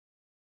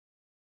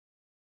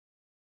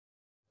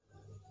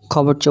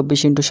খবর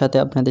 24 সাথে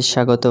আপনাদের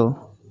স্বাগত।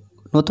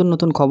 নতুন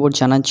নতুন খবর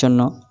জানার জন্য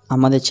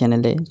আমাদের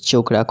চ্যানেলে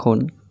চোখ রাখুন।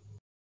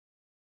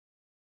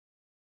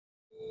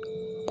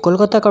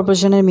 কলকাতা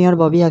কর্পোরেশনের মেয়র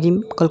ববি হাকিম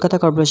কলকাতা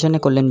কর্পোরেশনে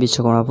করলেন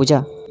বিশ্বকর্মা পূজা।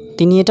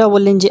 তিনি এটাও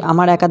বললেন যে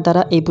আমার একার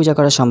দ্বারা এই পূজা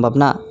করা সম্ভব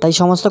না, তাই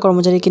সমস্ত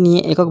কর্মচারীকে নিয়ে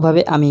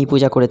এককভাবে আমি এই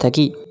পূজা করে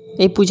থাকি।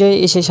 এই পূজায়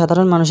এসে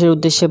সাধারণ মানুষের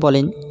উদ্দেশ্যে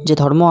বলেন যে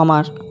ধর্ম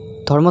আমার,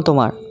 ধর্ম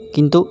তোমার,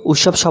 কিন্তু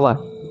উৎসব সবার।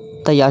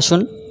 তাই আসুন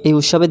এই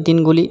উৎসবের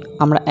দিনগুলি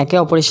আমরা একে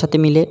অপরের সাথে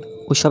মিলে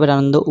উৎসবের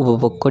আনন্দ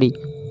উপভোগ করি।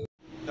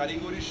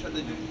 কারিগরির সাথে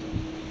যুক্ত,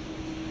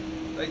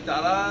 তাই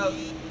তারা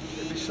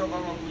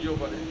বিশ্বকর্মা পুজো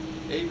করে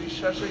এই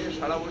বিশ্বাসে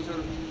সারা বছর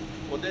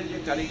ওদের যে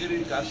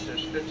কারিগরির কাজটা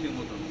সেটা ঠিক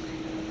মতো।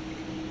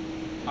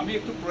 আমি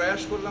একটু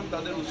প্রয়াস করলাম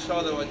তাদের উৎসাহ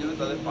দেওয়ার জন্য,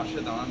 তাদের পাশে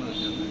দাঁড়ানোর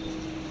জন্য।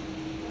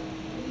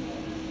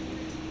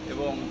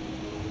 এবং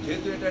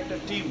যেহেতু এটা একটা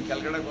টিম,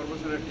 ক্যালকাটা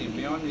কর্পোরেশনের টিম,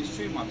 মেয়র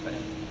নিশ্চয়ই মাথায়,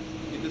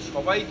 কিন্তু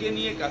সবাইকে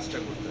নিয়ে কাজটা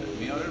করতে হবে।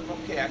 মেয়রের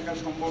পক্ষে একা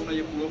সম্ভব না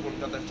যে পুরো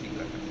কলকাতা ঠিক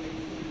রাখা,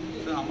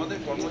 আমাদের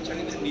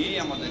কর্মচারীদের নিয়েই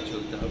আমাদের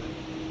চলতে হবে,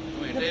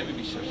 এবং এটাই আমি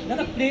বিশ্বাস করি।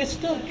 দাদা,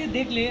 প্রেসটাকে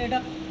দেখলে এটা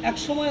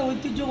একসময়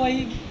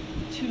ঐতিহ্যবাহী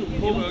ছিল,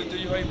 খুব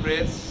ঐতিহ্যবাহী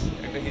প্রেস,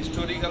 একটা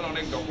হিস্টোরিক্যাল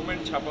অনেক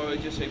ডকুমেন্ট ছাপা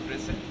হয়েছে সেই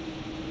প্রেসে।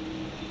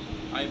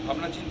 আমি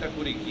ভাবনা চিন্তা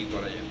করি কী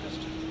করা যায়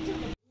প্রেসটা।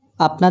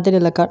 আপনাদের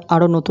এলাকার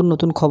আরও নতুন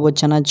নতুন খবর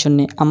জানার জন্য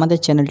আমাদের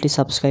চ্যানেলটি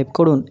সাবস্ক্রাইব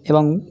করুন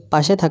এবং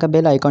পাশে থাকা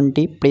বেল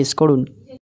আইকনটি প্রেস করুন।